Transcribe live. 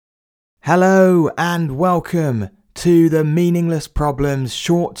Hello and welcome to the Meaningless Problems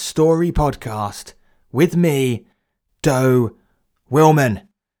short story podcast with me, Doe Willman.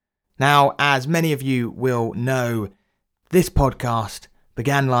 Now, as many of you will know, this podcast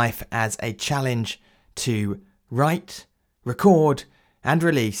began life as a challenge to write, record and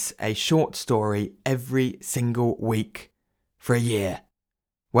release a short story every single week for a year.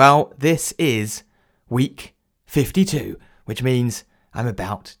 Well, this is week 52, which means I'm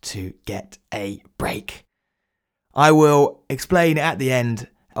about to get a break. I will explain at the end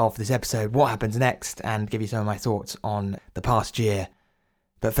of this episode what happens next and give you some of my thoughts on the past year.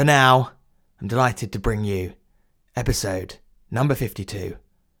 But for now, I'm delighted to bring you episode number 52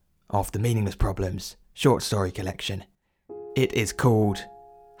 of the Meaningless Problems short story collection. It is called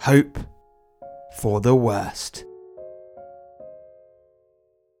Hope for the Worst.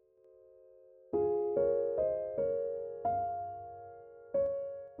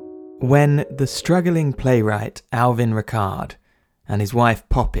 When the struggling playwright Alvin Ricard and his wife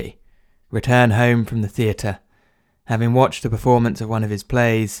Poppy return home from the theatre, having watched a performance of one of his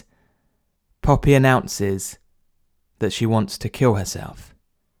plays, Poppy announces that she wants to kill herself.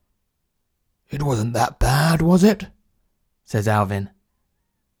 "It wasn't that bad, was it?" says Alvin.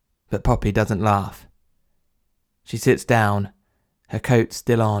 But Poppy doesn't laugh. She sits down, her coat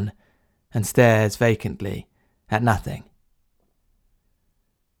still on, and stares vacantly at nothing.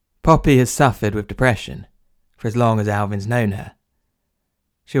 Poppy has suffered with depression for as long as Alvin's known her.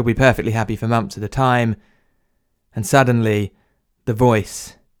 She'll be perfectly happy for months at a time, and suddenly the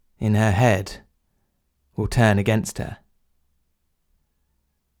voice in her head will turn against her.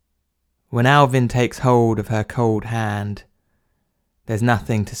 When Alvin takes hold of her cold hand, there's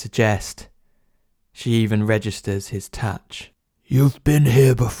nothing to suggest she even registers his touch. "You've been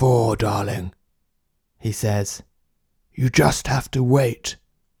here before, darling," he says. "You just have to wait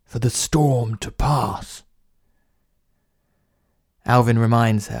for the storm to pass." Alvin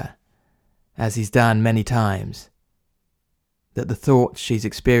reminds her, as he's done many times, that the thoughts she's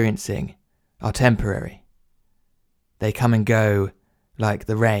experiencing are temporary. They come and go like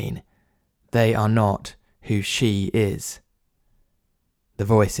the rain. They are not who she is. The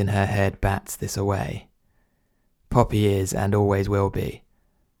voice in her head bats this away. Poppy is, and always will be,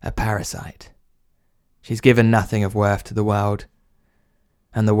 a parasite. She's given nothing of worth to the world,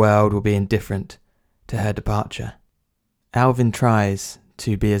 and the world will be indifferent to her departure. Alvin tries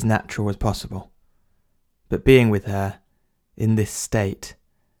to be as natural as possible, but being with her in this state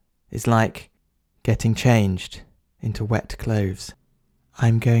is like getting changed into wet clothes.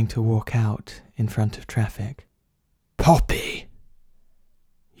 "I'm going to walk out in front of traffic." "Poppy!"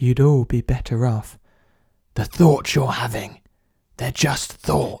 "You'd all be better off." "The thoughts you're having, they're just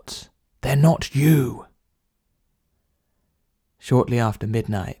thoughts. They're not you." Shortly after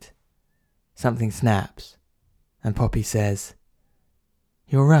midnight, something snaps, and Poppy says,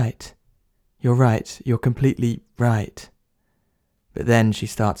 You're right, you're completely right." But then she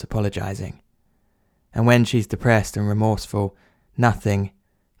starts apologising, and when she's depressed and remorseful, nothing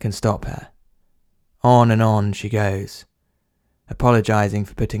can stop her. On and on she goes, apologising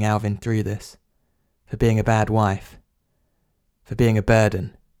for putting Alvin through this, for being a bad wife, for being a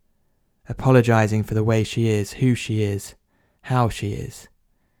burden, apologising for the way she is, who she is, how she is.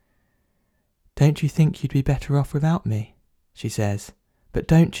 "Don't you think you'd be better off without me?" she says. "But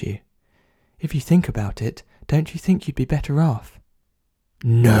don't you? If you think about it, don't you think you'd be better off?"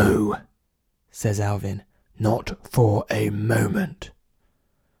 "No," says Alvin, "not for a moment."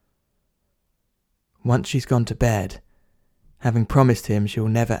 Once she's gone to bed, having promised him she'll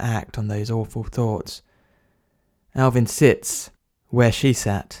never act on those awful thoughts, Alvin sits where she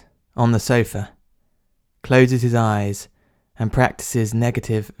sat, on the sofa, closes his eyes and practices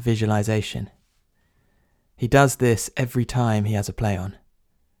negative visualization. He does this every time he has a play on.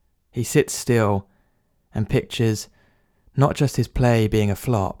 He sits still and pictures not just his play being a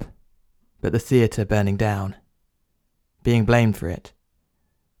flop, but the theatre burning down, being blamed for it,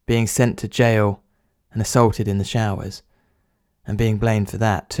 being sent to jail and assaulted in the showers, and being blamed for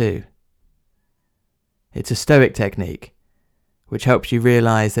that too. It's a stoic technique which helps you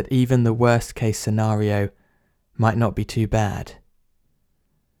realise that even the worst case scenario might not be too bad.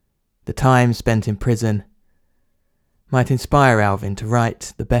 The time spent in prison might inspire Alvin to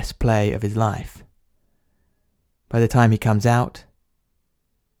write the best play of his life. By the time he comes out,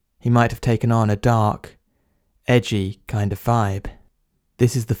 he might have taken on a dark, edgy kind of vibe.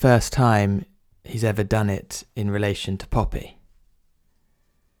 This is the first time he's ever done it in relation to Poppy.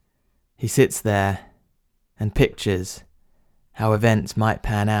 He sits there and pictures how events might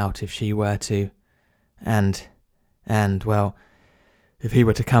pan out if she were to, and well, If he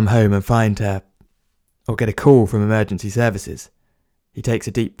were to come home and find her, or get a call from emergency services, he takes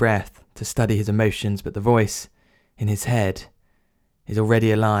a deep breath to study his emotions, but the voice in his head is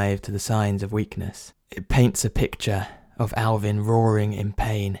already alive to the signs of weakness. It paints a picture of Alvin roaring in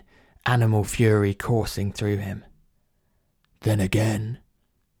pain, animal fury coursing through him. "Then again,"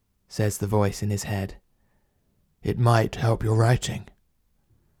 says the voice in his head, "it might help your writing.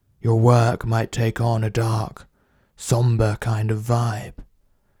 Your work might take on a dark, somber kind of vibe.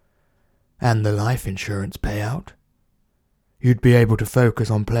 And the life insurance payout. You'd be able to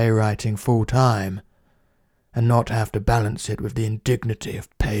focus on playwriting full time and not have to balance it with the indignity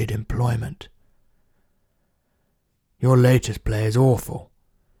of paid employment. Your latest play is awful.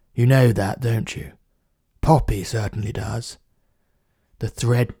 You know that, don't you? Poppy certainly does. The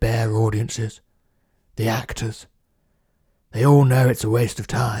threadbare audiences, the actors, they all know it's a waste of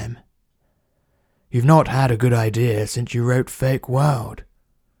time. You've not had a good idea since you wrote Fake World.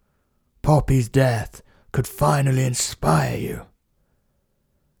 Poppy's death could finally inspire you.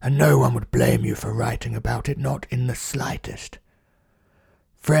 And no one would blame you for writing about it, not in the slightest.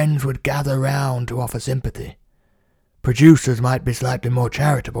 Friends would gather round to offer sympathy. Producers might be slightly more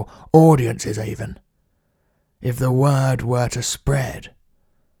charitable, audiences even, if the word were to spread.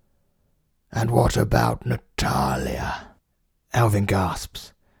 And what about Natalia?" Alvin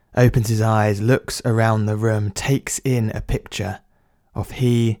gasps, opens his eyes, looks around the room, takes in a picture of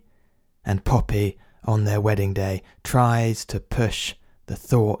he and Poppy on their wedding day, tries to push the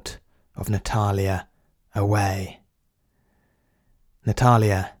thought of Natalia away.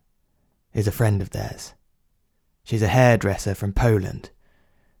 Natalia is a friend of theirs. She's a hairdresser from Poland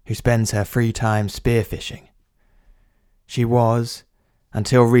who spends her free time spearfishing. She was,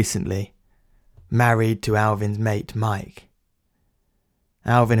 until recently, married to Alvin's mate Mike.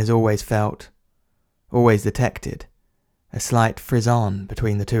 Alvin has always felt, always detected, a slight frisson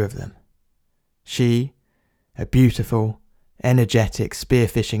between the two of them. She, a beautiful, energetic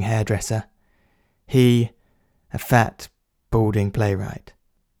spearfishing hairdresser. He, a fat, balding playwright.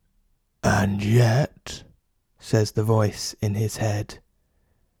 "And yet," says the voice in his head,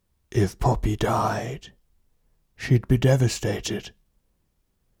 "if Poppy died, she'd be devastated.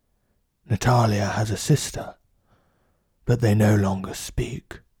 Natalia has a sister, but they no longer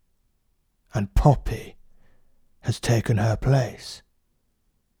speak. And Poppy has taken her place.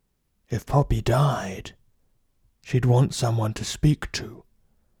 If Poppy died, she'd want someone to speak to.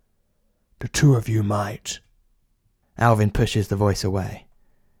 The two of you might." Alvin pushes the voice away.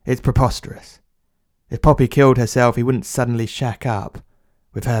 It's preposterous. If Poppy killed herself, he wouldn't suddenly shack up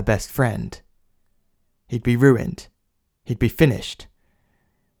with her best friend. He'd be ruined. He'd be finished.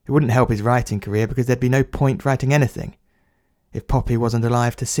 It wouldn't help his writing career because there'd be no point writing anything if Poppy wasn't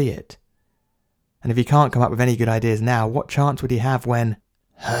alive to see it. And if he can't come up with any good ideas now, what chance would he have when...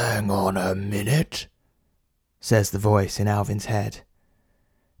 "Hang on a minute," says the voice in Alvin's head.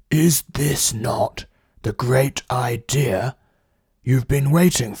 "Is this not the great idea you've been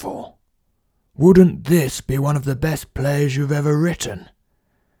waiting for? Wouldn't this be one of the best plays you've ever written?"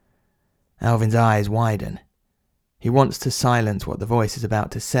 Alvin's eyes widen. He wants to silence what the voice is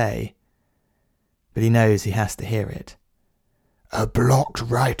about to say, but he knows he has to hear it. "A blocked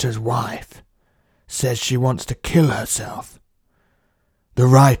writer's wife says she wants to kill herself. The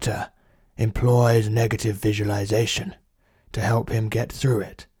writer employs negative visualization to help him get through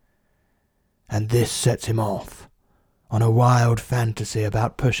it, and this sets him off on a wild fantasy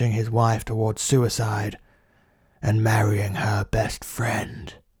about pushing his wife towards suicide and marrying her best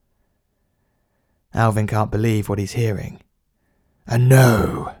friend." Alvin can't believe what he's hearing. "And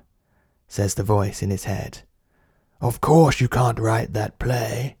no," says the voice in his head, "of course you can't write that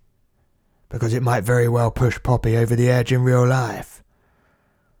play, because it might very well push Poppy over the edge in real life.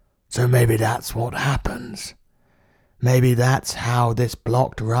 So maybe that's what happens. Maybe that's how this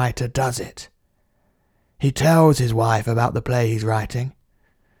blocked writer does it. He tells his wife about the play he's writing,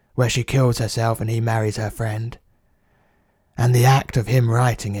 where she kills herself and he marries her friend. And the act of him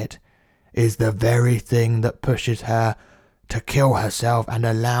writing it is the very thing that pushes her to kill herself and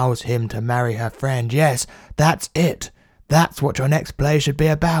allows him to marry her friend. Yes, that's it. That's what your next play should be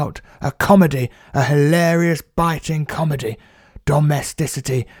about. A comedy, a hilarious, biting comedy.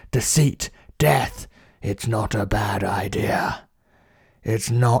 Domesticity, deceit, death. It's not a bad idea.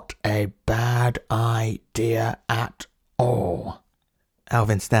 It's not a bad idea at all."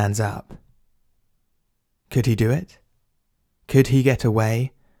 Alvin stands up. Could he do it? Could he get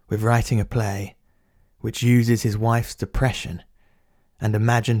away with writing a play which uses his wife's depression and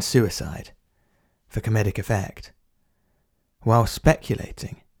imagined suicide for comedic effect, while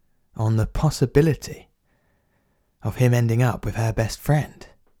speculating on the possibility of him ending up with her best friend?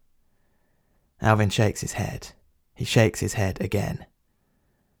 Alvin shakes his head. He shakes his head again.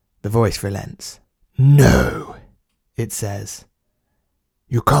 The voice relents. No, it says.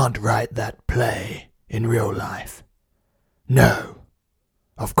 You can't write that play in real life. No,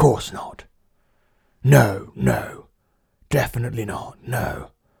 of course not. No, definitely not,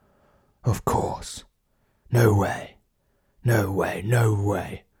 no. Of course. No way.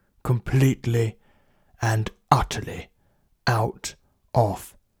 Completely and utterly out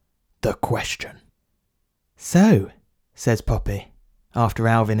of the question. So, says Poppy, after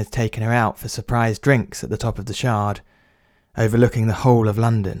Alvin has taken her out for surprise drinks at the top of the Shard, overlooking the whole of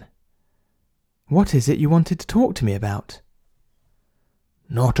London. What is it you wanted to talk to me about?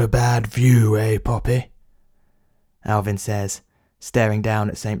 Not a bad view, eh, Poppy? Alvin says, staring down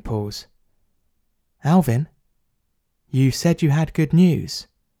at St. Paul's. Alvin, you said you had good news.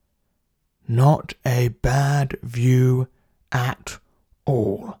 Not a bad view at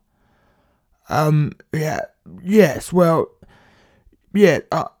all.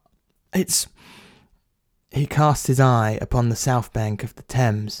 It's... He casts his eye upon the south bank of the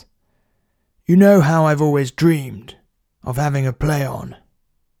Thames. You know how I've always dreamed of having a play on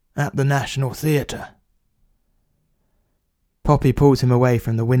at the National Theatre? Poppy pulls him away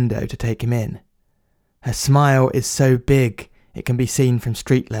from the window to take him in. Her smile is so big it can be seen from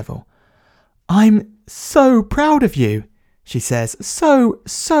street level. I'm so proud of you, she says.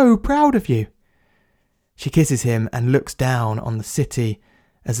 So proud of you. She kisses him and looks down on the city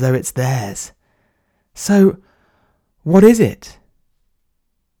as though it's theirs. So, what is it?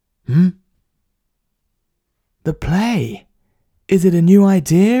 The play. Is it a new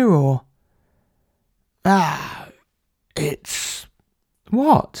idea or... It's...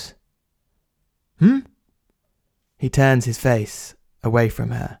 What? He turns his face away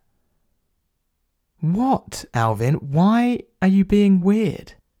from her. What, Alvin? Why are you being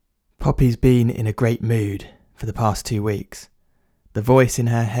weird? Poppy's been in a great mood for the past 2 weeks. The voice in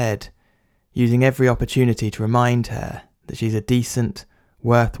her head, using every opportunity to remind her that she's a decent,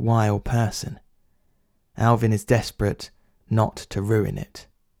 worthwhile person. Alvin is desperate not to ruin it.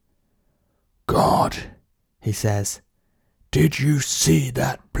 God, he says. Did you see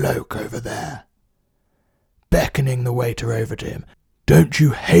that bloke over there? Beckoning the waiter over to him. Don't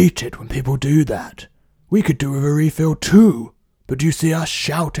you hate it when people do that? We could do with a refill too, but do you see us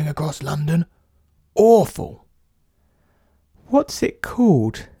shouting across London? Awful. What's it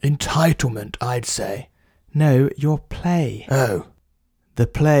called? Entitlement, I'd say. No, your play. Oh. The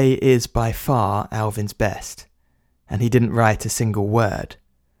play is by far Alvin's best, and he didn't write a single word.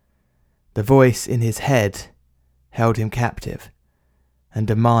 The voice in his head held him captive, and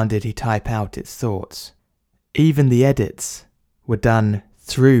demanded he type out its thoughts. Even the edits were done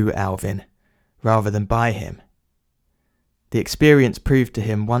through Alvin, rather than by him. The experience proved to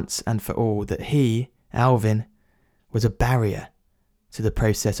him once and for all that he, Alvin, was a barrier to the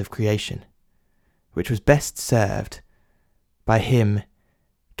process of creation, which was best served by him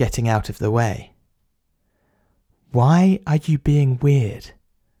getting out of the way. Why are you being weird?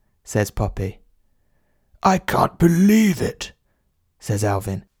 Says Poppy. I can't believe it, says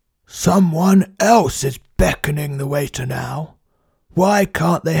Alvin. Someone else is beckoning the waiter now. Why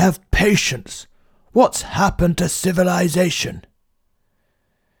can't they have patience? What's happened to civilization?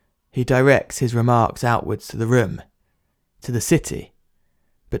 He directs his remarks outwards to the room, to the city,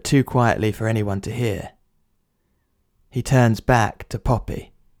 but too quietly for anyone to hear. He turns back to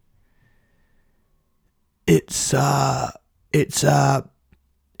Poppy. It's a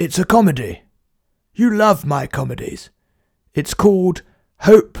comedy. You love my comedies. It's called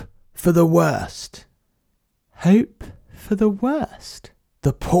Hope for the Worst. Hope for the worst?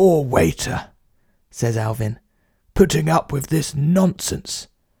 The poor waiter, says Alvin, putting up with this nonsense.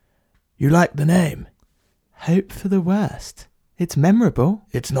 You like the name? Hope for the worst. It's memorable.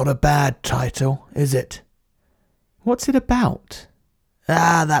 It's not a bad title, is it? What's it about?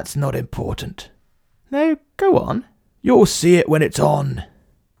 That's not important. No, go on. You'll see it when it's on.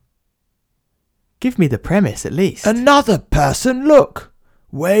 Give me the premise, at least. Another person, look!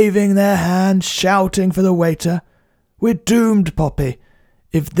 Waving their hands, shouting for the waiter. We're doomed, Poppy,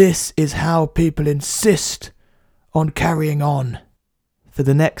 if this is how people insist on carrying on. For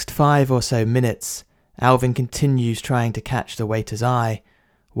the next 5 or so minutes, Alvin continues trying to catch the waiter's eye,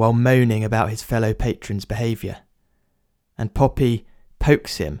 while moaning about his fellow patron's behaviour. And Poppy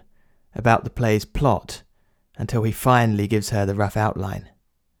pokes him about the play's plot until he finally gives her the rough outline.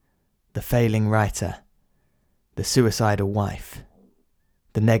 The failing writer, the suicidal wife,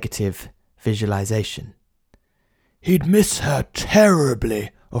 the negative visualization. He'd miss her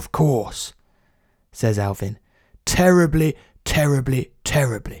terribly, of course, says Alvin. terribly, terribly,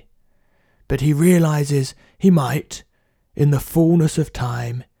 terribly. But he realizes he might, in the fullness of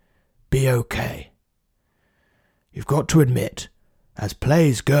time, be okay. You've got to admit, as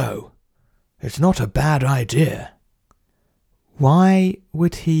plays go, it's not a bad idea. Why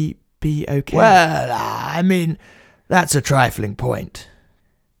would he be okay? Well, I mean, that's a trifling point.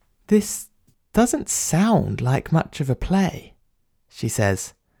 This doesn't sound like much of a play, she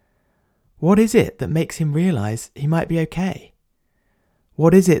says. What is it that makes him realise he might be okay?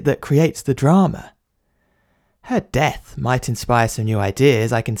 What is it that creates the drama? Her death might inspire some new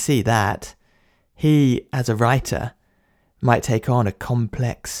ideas, I can see that. He, as a writer, might take on a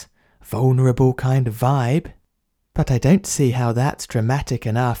complex, vulnerable kind of vibe. But I don't see how that's dramatic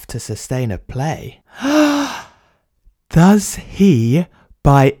enough to sustain a play. Does he,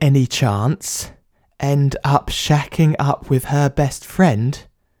 by any chance, end up shacking up with her best friend?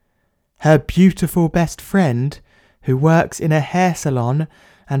 Her beautiful best friend who works in a hair salon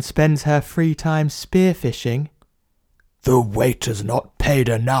and spends her free time spearfishing? The waiter's not paid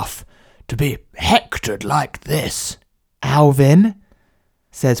enough to be hectored like this. Alvin,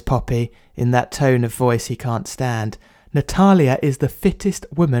 says Poppy in that tone of voice he can't stand, Natalia is the fittest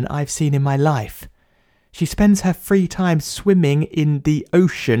woman I've seen in my life. She spends her free time swimming in the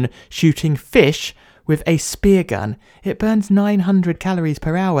ocean, shooting fish with a spear gun. It burns 900 calories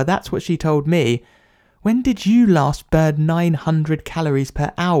per hour, that's what she told me. When did you last burn 900 calories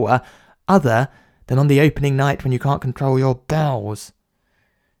per hour, other than on the opening night when you can't control your bowels?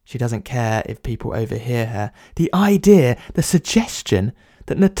 She doesn't care if people overhear her. The idea, the suggestion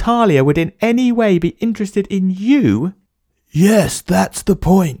that Natalia would in any way be interested in you? Yes, that's the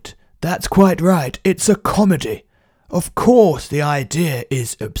point. That's quite right. It's a comedy. Of course the idea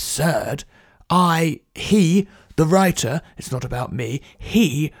is absurd. He, the writer, it's not about me,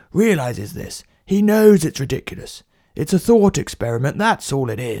 he realises this. He knows it's ridiculous. It's a thought experiment, that's all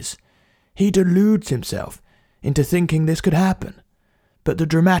it is. He deludes himself into thinking this could happen. But the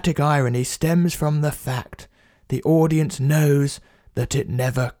dramatic irony stems from the fact the audience knows that it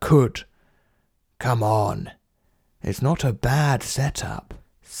never could. Come on. It's not a bad setup.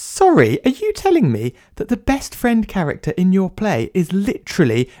 Sorry, are you telling me that the best friend character in your play is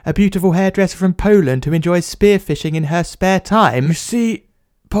literally a beautiful hairdresser from Poland who enjoys spearfishing in her spare time? You see,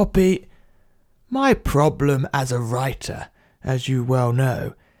 Poppy, my problem as a writer, as you well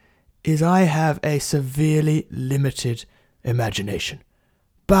know, is I have a severely limited imagination.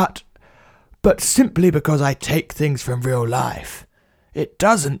 But simply because I take things from real life, it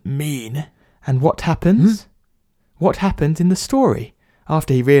doesn't mean... And what happens? What happens in the story?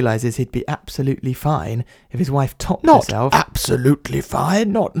 After he realises he'd be absolutely fine if his wife topped herself. Not absolutely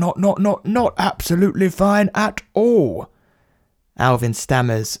fine. Not absolutely fine at all. Alvin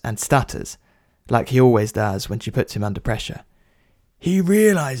stammers and stutters, like he always does when she puts him under pressure. He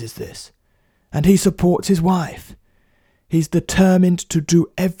realises this, and he supports his wife. He's determined to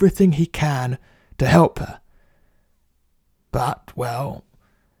do everything he can to help her. But, well,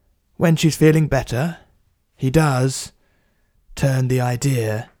 when she's feeling better, he does turn the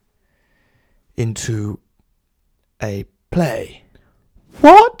idea into a play.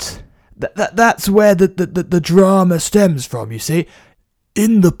 What? That's where the drama stems from, you see.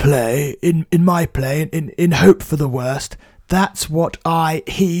 In the play, in my play, in Hope for the Worst, that's what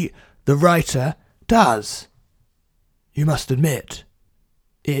he, the writer, does. You must admit,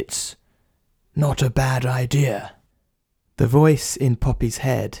 it's not a bad idea. The voice in Poppy's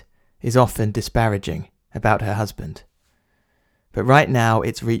head is often disparaging about her husband. But right now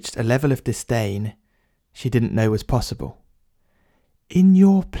it's reached a level of disdain she didn't know was possible. In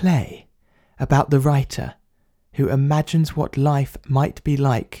your play about the writer who imagines what life might be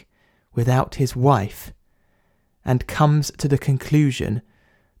like without his wife and comes to the conclusion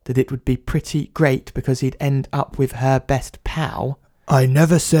that it would be pretty great because he'd end up with her best pal. I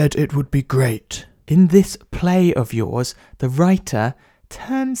never said it would be great. In this play of yours, the writer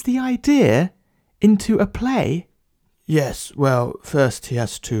turns the idea into a play? Yes, well, first he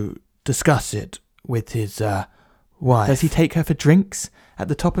has to discuss it with his wife. Does he take her for drinks at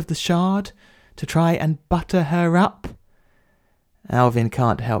the top of the Shard to try and butter her up? Alvin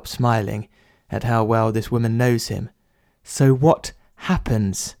can't help smiling at how well this woman knows him. So what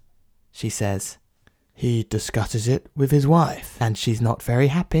happens? She says. He discusses it with his wife. And she's not very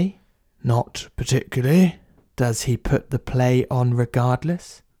happy? Not particularly. Does he put the play on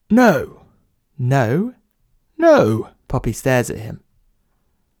regardless? No. No? No. Poppy stares at him.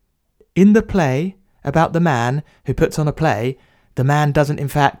 In the play about the man who puts on a play, the man doesn't in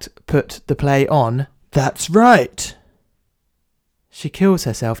fact put the play on. That's right. She kills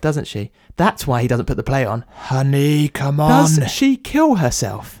herself, doesn't she? That's why he doesn't put the play on. Honey, come on. Does she kill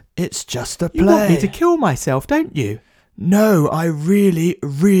herself? It's just a play. You want me to kill myself, don't you? No, I really,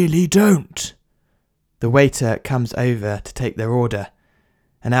 really don't. The waiter comes over to take their order,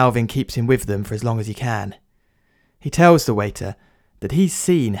 and Alvin keeps him with them for as long as he can. He tells the waiter that he's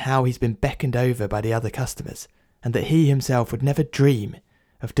seen how he's been beckoned over by the other customers, and that he himself would never dream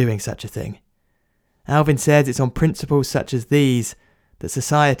of doing such a thing. Alvin says it's on principles such as these that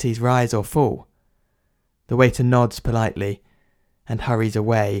societies rise or fall. The waiter nods politely and hurries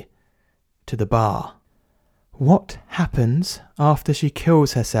away to the bar. What happens after she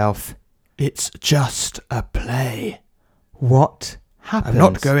kills herself? It's just a play. What happens? I'm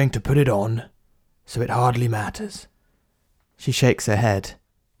not going to put it on, so it hardly matters. She shakes her head.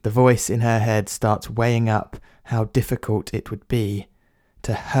 The voice in her head starts weighing up how difficult it would be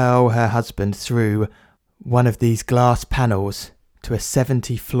to hurl her husband through one of these glass panels to a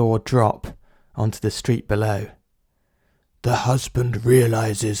 70-floor drop onto the street below. The husband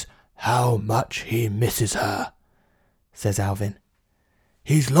realizes how much he misses her, says Alvin.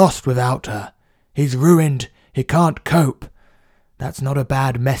 He's lost without her. He's ruined. He can't cope. That's not a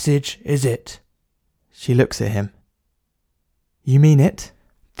bad message, is it? She looks at him. You mean it?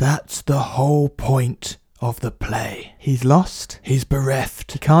 That's the whole point of the play. He's lost? He's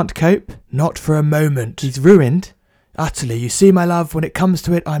bereft. He can't cope? Not for a moment. He's ruined? Utterly. You see, my love, when it comes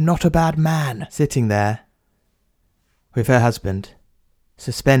to it, I'm not a bad man. Sitting there with her husband,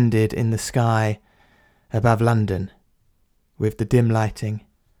 suspended in the sky above London, with the dim lighting,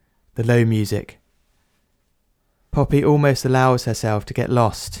 the low music, Poppy almost allows herself to get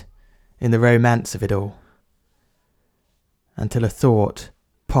lost in the romance of it all, until a thought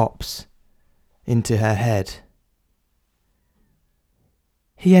pops into her head.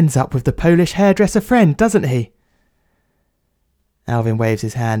 He ends up with the Polish hairdresser friend, doesn't he? Alvin waves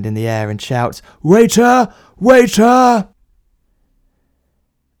his hand in the air and shouts, "Waiter! Waiter!"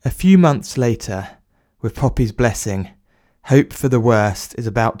 A few months later, with Poppy's blessing, Hope for the Worst is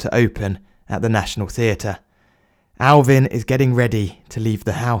about to open at the National Theatre. Alvin is getting ready to leave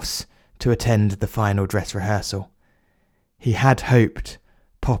the house to attend the final dress rehearsal. He had hoped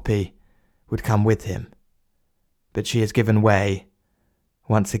Poppy would come with him, but she has given way,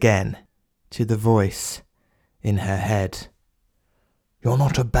 once again, to the voice in her head. You're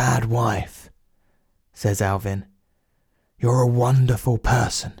not a bad wife, says Alvin. You're a wonderful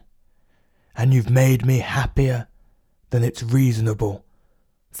person, and you've made me happier than it's reasonable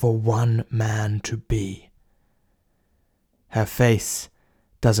for one man to be. Her face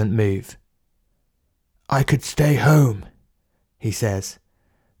doesn't move. I could stay home, he says.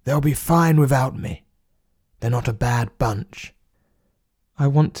 They'll be fine without me. They're not a bad bunch. I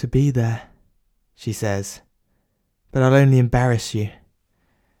want to be there, she says, but I'll only embarrass you.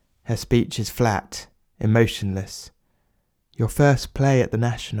 Her speech is flat, emotionless. Your first play at the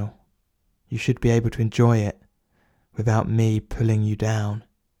National. You should be able to enjoy it without me pulling you down.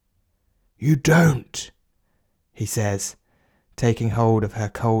 You don't, he says, taking hold of her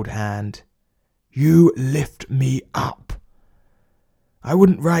cold hand. You lift me up. I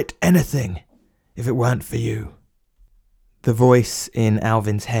wouldn't write anything if it weren't for you. The voice in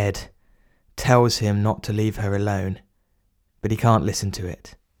Alvin's head tells him not to leave her alone, but he can't listen to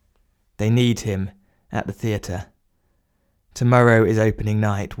it. They need him at the theatre. Tomorrow is opening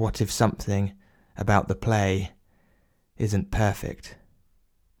night. What if something about the play isn't perfect?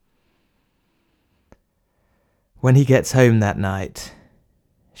 When he gets home that night,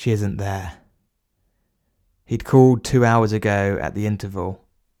 she isn't there. He'd called 2 hours ago at the interval,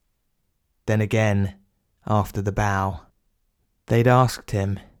 then again after the bow. They'd asked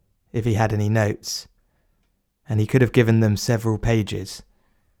him if he had any notes, and he could have given them several pages,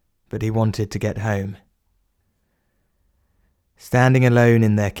 but he wanted to get home. Standing alone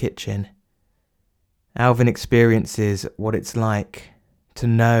in their kitchen, Alvin experiences what it's like to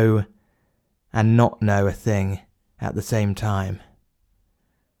know and not know a thing at the same time.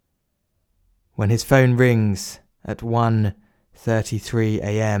 When his phone rings at 1:33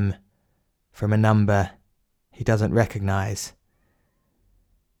 a.m. from a number he doesn't recognise,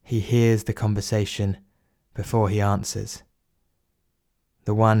 he hears the conversation before he answers.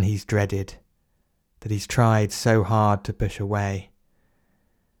 The one he's dreaded, that he's tried so hard to push away.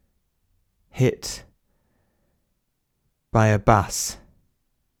 Hit by a bus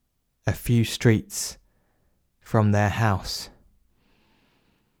a few streets from their house.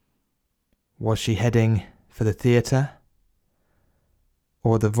 Was she heading for the theatre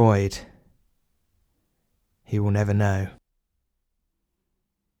or the void? He will never know.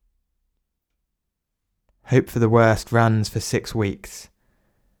 Hope for the Worst runs for 6 weeks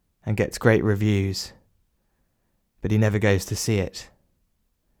and gets great reviews, but he never goes to see it.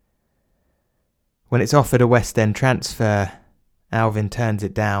 When it's offered a West End transfer, Alvin turns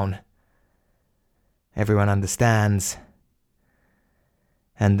it down. Everyone understands,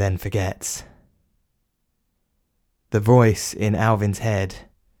 and then forgets. The voice in Alvin's head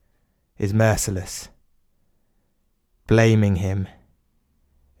is merciless, blaming him,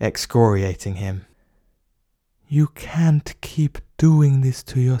 excoriating him. "You can't keep doing this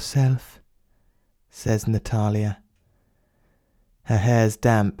to yourself," says Natalia. Her hair's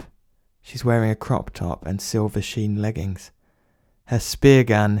damp. She's wearing a crop top and silver sheen leggings. Her spear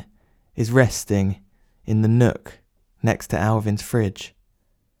gun is resting in the nook next to Alvin's fridge.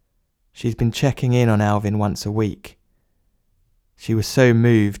 She's been checking in on Alvin once a week. She was so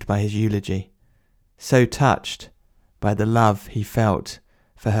moved by his eulogy, so touched by the love he felt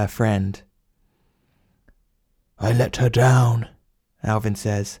for her friend. "I let her down," Alvin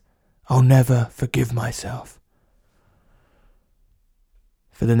says. "I'll never forgive myself."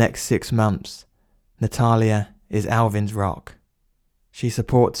 For the next 6 months, Natalia is Alvin's rock. She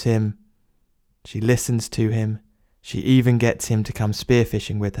supports him, she listens to him, she even gets him to come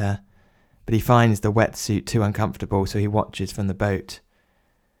spearfishing with her, but he finds the wetsuit too uncomfortable, so he watches from the boat.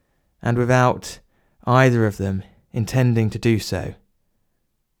 And without either of them intending to do so,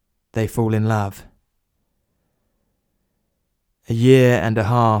 they fall in love. A year and a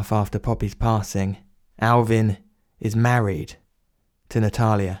half after Poppy's passing, Alvin is married to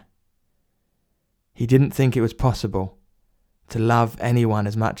Natalia. He didn't think it was possible to love anyone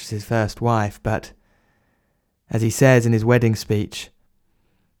as much as his first wife, but, as he says in his wedding speech,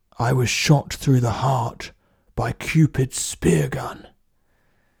 "I was shot through the heart by Cupid's spear gun."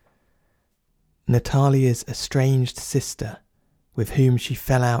 Natalia's estranged sister, with whom she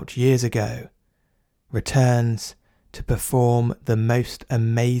fell out years ago, returns to perform the most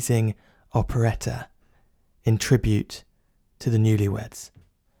amazing operetta in tribute to the newlyweds.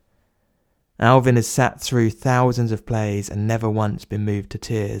 Alvin has sat through thousands of plays and never once been moved to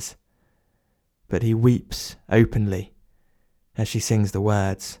tears, but he weeps openly as she sings the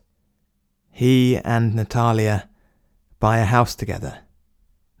words. He and Natalia buy a house together,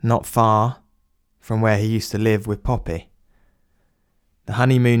 not far from where he used to live with Poppy. The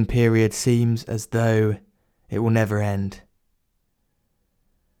honeymoon period seems as though it will never end.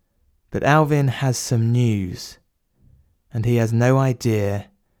 But Alvin has some news, and he has no idea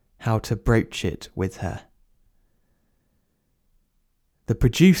how to broach it with her. The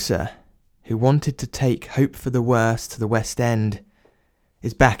producer, who wanted to take Hope for the Worst to the West End,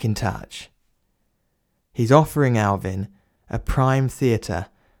 is back in touch. He's offering Alvin a prime theatre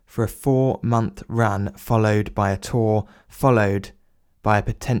for a 4-month run, followed by a tour, followed by a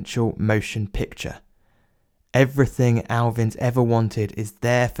potential motion picture. Everything Alvin's ever wanted is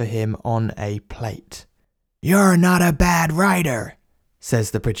there for him on a plate. "You're not a bad writer,"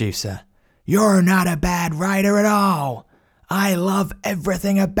 says the producer. "You're not a bad writer at all. I love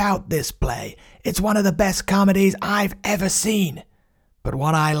everything about this play. It's one of the best comedies I've ever seen. But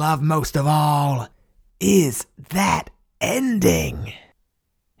what I love most of all is that ending."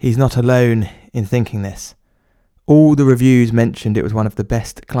 He's not alone in thinking this. All the reviews mentioned it was one of the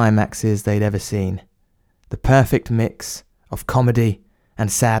best climaxes they'd ever seen. The perfect mix of comedy and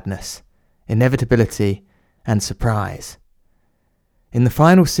sadness, inevitability and surprise. In the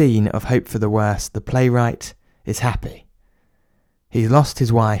final scene of Hope for the Worst, the playwright is happy. He's lost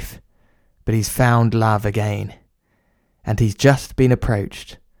his wife, but he's found love again. And he's just been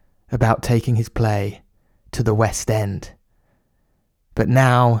approached about taking his play to the West End. But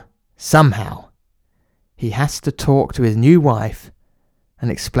now, somehow, he has to talk to his new wife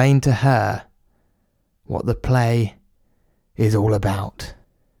and explain to her what the play is all about.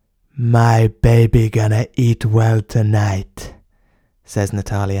 "My baby gonna eat well tonight," says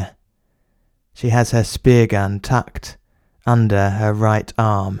Natalia. She has her spear gun tucked under her right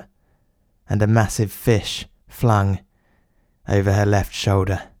arm and a massive fish flung over her left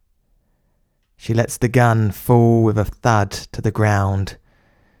shoulder. She lets the gun fall with a thud to the ground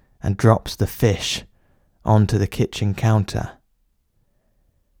and drops the fish onto the kitchen counter.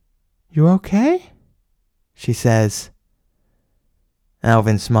 "You okay?" she says.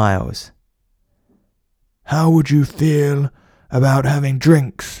 Alvin smiles. "How would you feel about having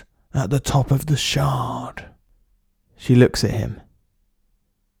drinks at the top of the Shard?" She looks at him.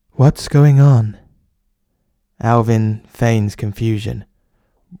 "What's going on?" Alvin feigns confusion.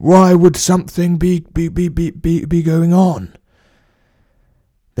 "Why would something be going on?"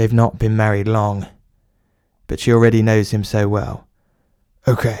 They've not been married long, but she already knows him so well.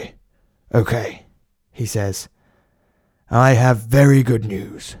 Okay. he says. I have very good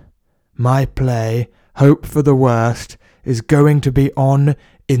news. My play, Hope for the Worst, is going to be on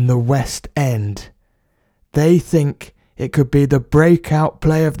in the West End. They think it could be the breakout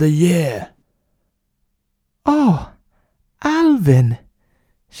play of the year. Oh, Alvin,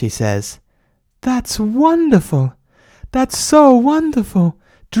 she says. That's wonderful. That's so wonderful.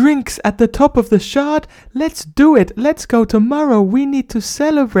 Drinks at the top of the Shard? Let's do it. Let's go tomorrow. We need to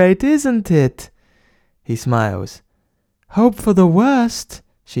celebrate, isn't it? He smiles. Hope for the Worst,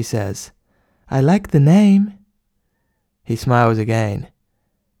 she says. I like the name. He smiles again.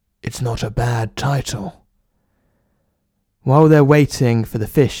 It's not a bad title. While they're waiting for the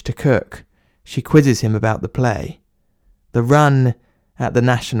fish to cook, she quizzes him about the play. The run at the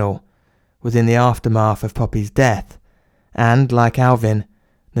National was in the aftermath of Poppy's death, and, like Alvin,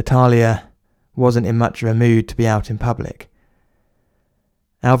 Natalia wasn't in much of a mood to be out in public.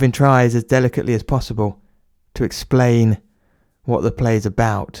 Alvin tries as delicately as possible to explain what the play's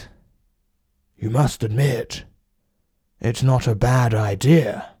about. You must admit, it's not a bad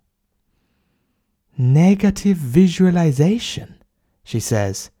idea. Negative visualization, she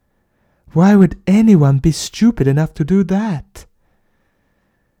says. Why would anyone be stupid enough to do that?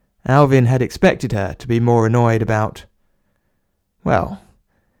 Alvin had expected her to be more annoyed about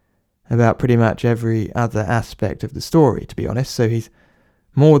pretty much every other aspect of the story, to be honest, so he's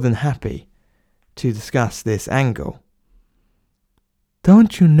more than happy to discuss this angle.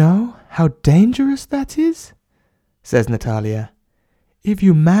 Don't you know how dangerous that is? Says Natalia. If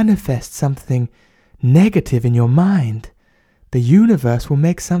you manifest something negative in your mind, the universe will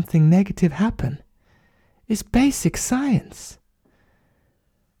make something negative happen. It's basic science.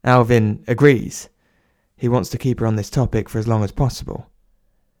 Alvin agrees. He wants to keep her on this topic for as long as possible.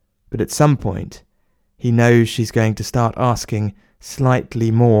 But at some point, he knows she's going to start asking slightly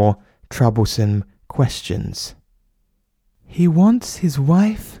more troublesome questions. He wants his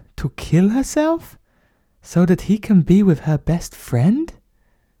wife to kill herself so that he can be with her best friend?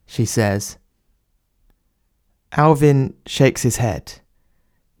 She says. Alvin shakes his head.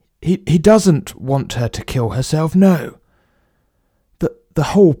 He doesn't want her to kill herself, no. The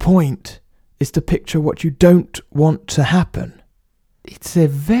whole point is to picture what you don't want to happen. It's a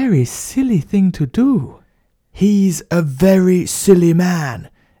very silly thing to do. He's a very silly man.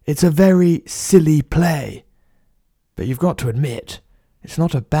 It's a very silly play. But you've got to admit, it's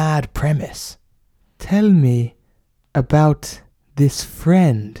not a bad premise. Tell me about this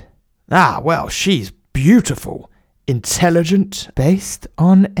friend. Well, she's beautiful, intelligent. Based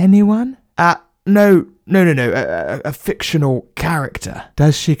on anyone? No, a fictional character.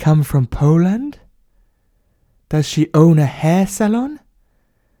 Does she come from Poland? Does she own a hair salon?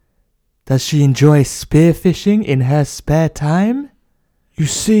 Does she enjoy spearfishing in her spare time? You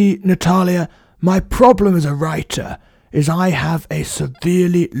see, Natalia, my problem as a writer is I have a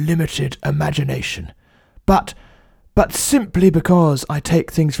severely limited imagination. But simply because I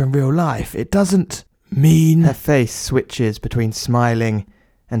take things from real life, it doesn't mean... Her face switches between smiling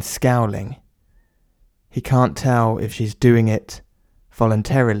and scowling. He can't tell if she's doing it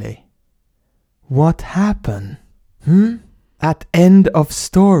voluntarily. What happened? At end of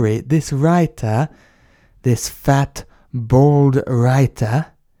story, this writer, this fat, bald writer,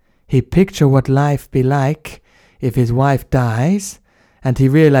 he picture what life be like if his wife dies, and he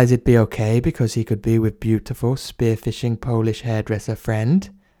realize it'd be okay because he could be with beautiful, spearfishing Polish hairdresser friend.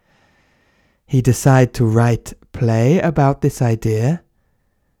 He decide to write play about this idea.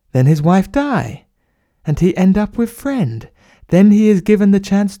 Then his wife die, and he end up with friend. Then he is given the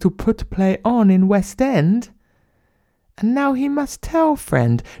chance to put play on in West End, and now he must tell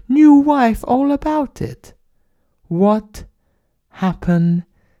friend, new wife, all about it. What happen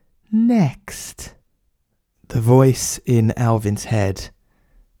next? The voice in Alvin's head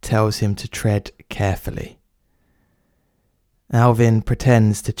tells him to tread carefully. Alvin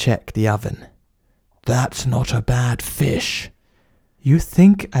pretends to check the oven. That's not a bad fish. You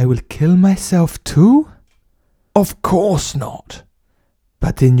think I will kill myself too? Of course not.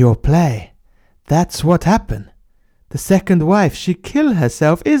 But in your play, that's what happened. The second wife, she killed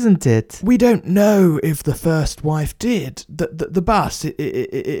herself, isn't it? We don't know if the first wife did. The bus,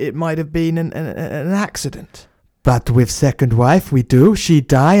 it might have been an accident. But with second wife, we do. She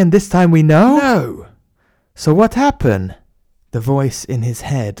die, and this time we know? No. So what happened? The voice in his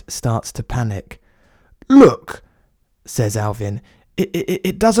head starts to panic. Look, says Alvin,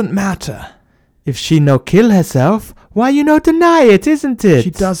 it doesn't matter. If she no kill herself, why you no deny it, isn't it?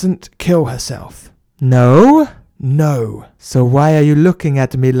 She doesn't kill herself. No? No. So why are you looking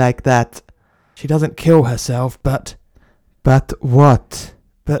at me like that? She doesn't kill herself, but... But what?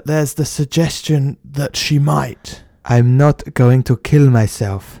 But there's the suggestion that she might. I'm not going to kill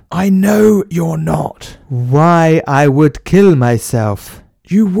myself. I know you're not. Why I would kill myself?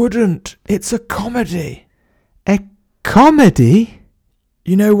 You wouldn't. It's a comedy. A comedy?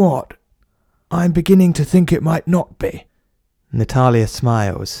 You know what? I'm beginning to think it might not be. Natalia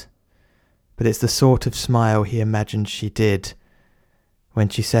smiles, but it's the sort of smile he imagined she did when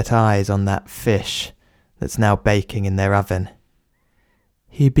she set eyes on that fish that's now baking in their oven.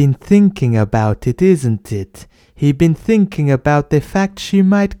 He been thinking about it, isn't it? He been thinking about the fact she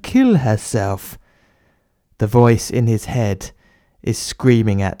might kill herself. The voice in his head is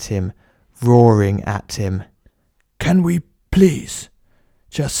screaming at him, roaring at him. Can we please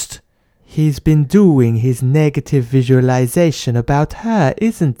just... He's been doing his negative visualization about her,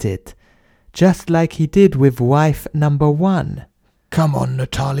 isn't it? Just like he did with wife number 1. Come on,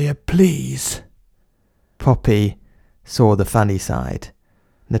 Natalia, please. Poppy saw the funny side.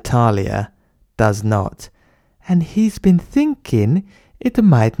 Natalia does not. And he's been thinking it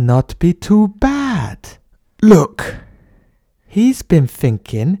might not be too bad. Look. He's been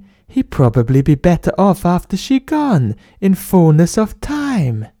thinking he'd probably be better off after she gone, in fullness of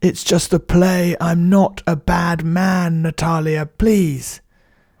time. It's just a play. I'm not a bad man, Natalia, please.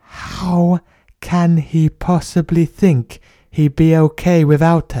 How can he possibly think he'd be okay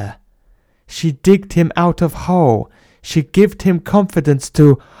without her? She digged him out of hole. She gived him confidence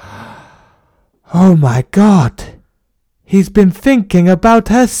to... Oh my God! He's been thinking about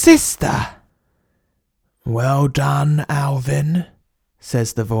her sister! Well done, Alvin,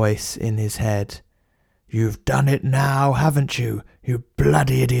 says the voice in his head. You've done it now, haven't you, you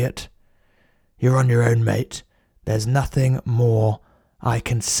bloody idiot? You're on your own, mate. There's nothing more I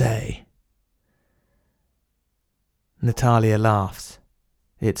can say. Natalia laughs.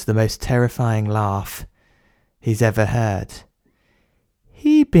 It's the most terrifying laugh he's ever heard.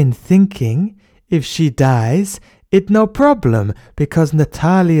 He been thinking if she dies, it no problem, because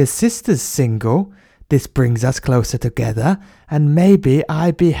Natalia's sister's single. This brings us closer together, and maybe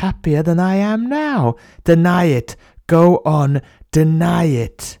I be happier than I am now. Deny it. Go on, deny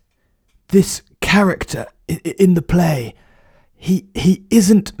it. This character in the play, he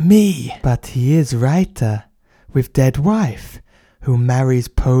isn't me. But he is writer, with dead wife, who marries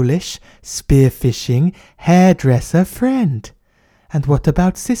Polish, spearfishing, hairdresser friend. And what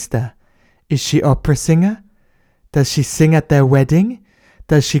about sister? Is she opera singer? Does she sing at their wedding?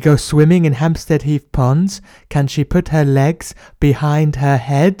 Does she go swimming in Hampstead Heath ponds? Can she put her legs behind her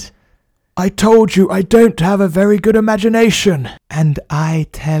head? I told you I don't have a very good imagination. And I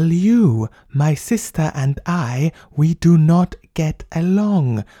tell you, my sister and I, we do not get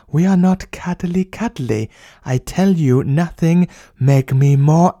along. We are not cuddly. I tell you, nothing make me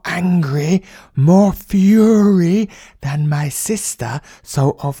more angry, more fury than my sister.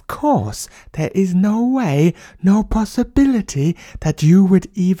 So of course there is no way, no possibility that you would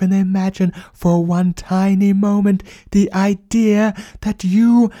even imagine for one tiny moment the idea that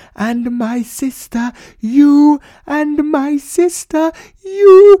you and my sister, you and my sister.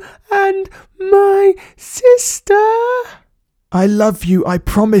 I love you, I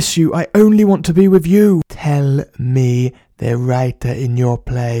promise you, I only want to be with you. Tell me the writer in your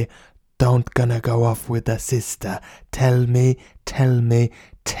play don't gonna go off with the sister. Tell me.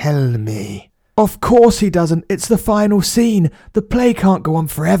 Of course he doesn't, it's the final scene. The play can't go on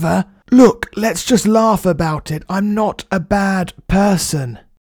forever. Look, let's just laugh about it. I'm not a bad person.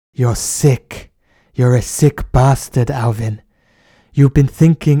 You're sick. You're a sick bastard, Alvin. You've been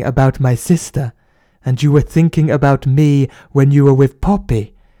thinking about my sister, and you were thinking about me when you were with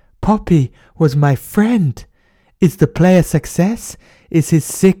Poppy. Poppy was my friend. Is the play a success? Is his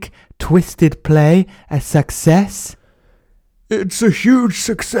sick, twisted play a success? It's a huge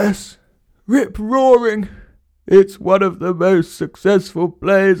success. Rip-roaring. It's one of the most successful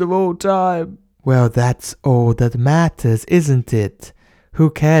plays of all time. Well, that's all that matters, isn't it?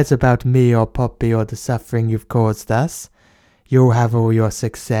 Who cares about me or Poppy or the suffering you've caused us? You'll have all your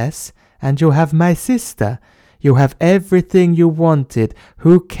success, and you'll have my sister. You'll have everything you wanted.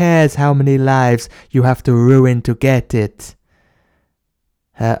 Who cares how many lives you have to ruin to get it?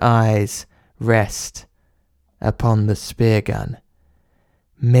 Her eyes rest upon the spear gun.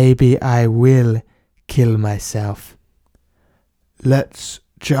 Maybe I will kill myself. Let's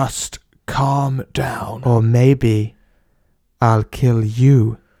just calm down. Or maybe I'll kill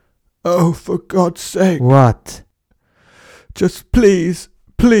you. Oh, for God's sake. What? Just please,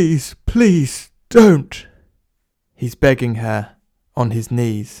 don't. He's begging her on his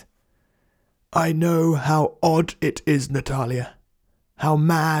knees. I know how odd it is, Natalia. How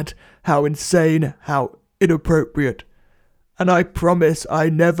mad, how insane, how inappropriate. and I promise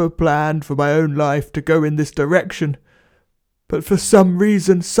I never planned for my own life to go in this direction. But for some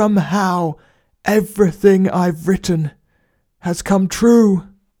reason, somehow, everything I've written has come true.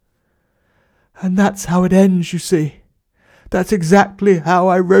 And that's how it ends, you see. That's exactly how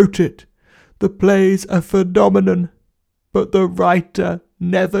I wrote it. The play's a phenomenon, but the writer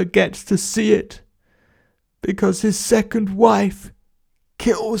never gets to see it, because his second wife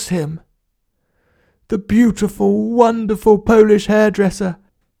kills him. The beautiful, wonderful Polish hairdresser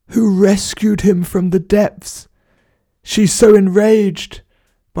who rescued him from the depths. She's so enraged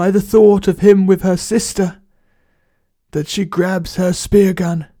by the thought of him with her sister that she grabs her spear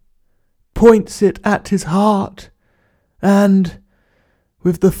gun, points it at his heart, and,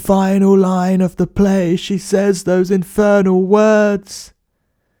 with the final line of the play, she says those infernal words.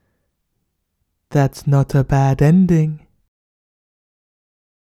 That's not a bad ending.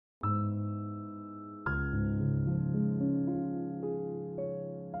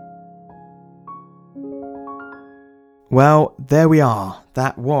 Well, there we are.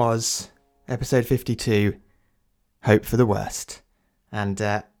 That was episode 52, Hope for the Worst. And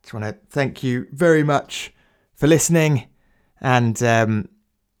just want to thank you very much for listening, and a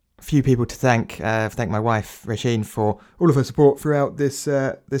few people to thank. Thank my wife, Regine, for all of her support throughout this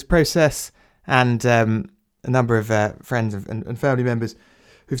process, and a number of friends and family members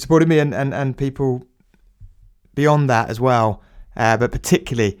who've supported me, and people beyond that as well. But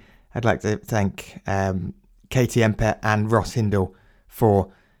particularly, I'd like to thank Katie Empet and Ross Hindle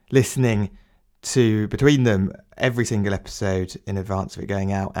for listening to, between them, every single episode in advance of it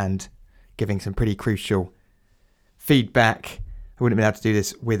going out and giving some pretty crucial feedback. I wouldn't have been able to do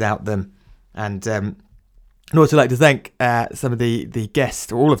this without them. And I'd also like to thank some of the guests,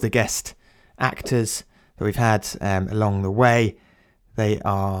 or all of the guest actors that we've had along the way. They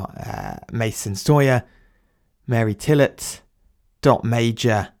are Mason Sawyer, Mary Tillett, Dot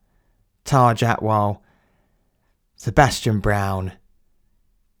Major, Taj Atwal, Sebastian Brown,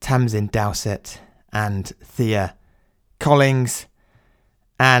 Tamsin Dowsett, and Thea Collings.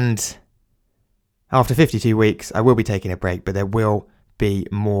 And after 52 weeks, I will be taking a break, but there will be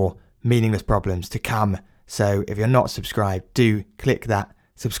more Meaningless Problems to come. So if you're not subscribed, do click that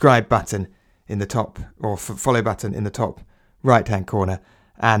subscribe button in the top, or follow button in the top right-hand corner.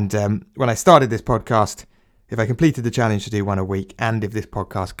 And when I started this podcast, if I completed the challenge to do one a week, and if this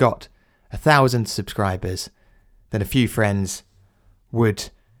podcast got 1,000 subscribers, then a few friends would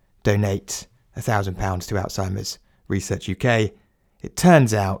donate £1,000 to Alzheimer's Research UK. It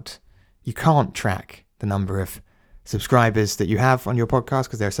turns out you can't track the number of subscribers that you have on your podcast,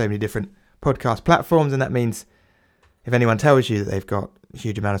 because there are so many different podcast platforms, and that means if anyone tells you that they've got a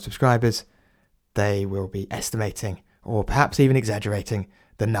huge amount of subscribers, they will be estimating or perhaps even exaggerating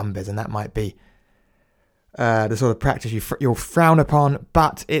the numbers, and that might be the sort of practice you'll frown upon,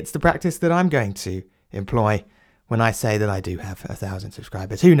 but it's the practice that I'm going to employ when I say that I do have 1,000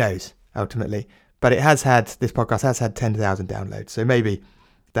 subscribers. Who knows, ultimately? But this podcast has had 10,000 downloads, so maybe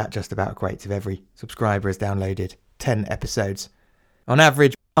that just about equates if every subscriber has downloaded 10 episodes on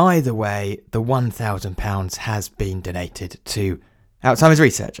average. Either way, the £1,000 has been donated to Alzheimer's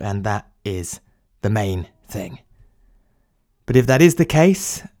Research, and that is the main thing. But if that is the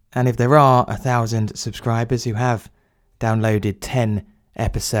case, and if there are 1,000 subscribers who have downloaded 10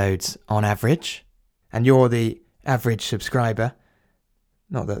 episodes on average, and you're the average subscriber,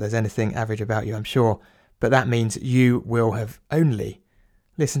 not that there's anything average about you, I'm sure, but that means you will have only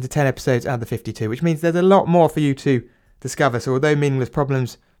listened to 10 episodes out of the 52, which means there's a lot more for you to discover. So although Meaningless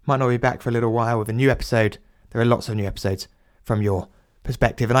Problems might not be back for a little while with a new episode, there are lots of new episodes from your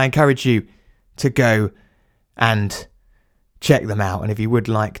perspective, and I encourage you to go and check them out. And if you would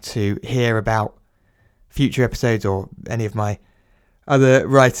like to hear about future episodes or any of my other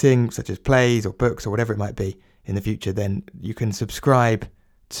writing, such as plays or books or whatever it might be in the future, then you can subscribe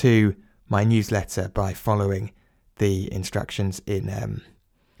to my newsletter by following the instructions in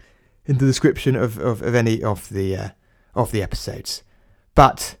the description of any of the episodes.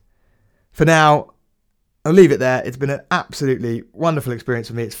 But for now, I'll leave it there. It's been an absolutely wonderful experience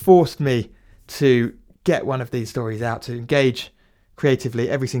for me. It's forced me to get one of these stories out, to engage creatively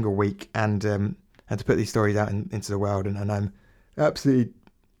every single week, and to put these stories out into the world. And I'm absolutely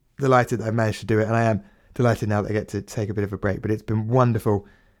delighted that I've managed to do it, and I am delighted now that I get to take a bit of a break. But it's been wonderful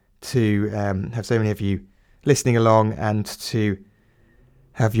to have so many of you listening along, and to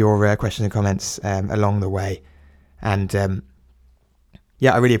have your questions and comments along the way. And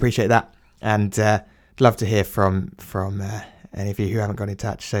I really appreciate that, and love to hear from any of you who haven't got in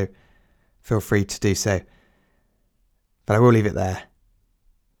touch, so feel free to do so. But I will leave it there.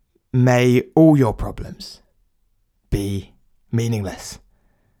 May all your problems be meaningless.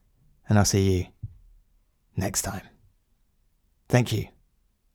 And I'll see you next time. Thank you.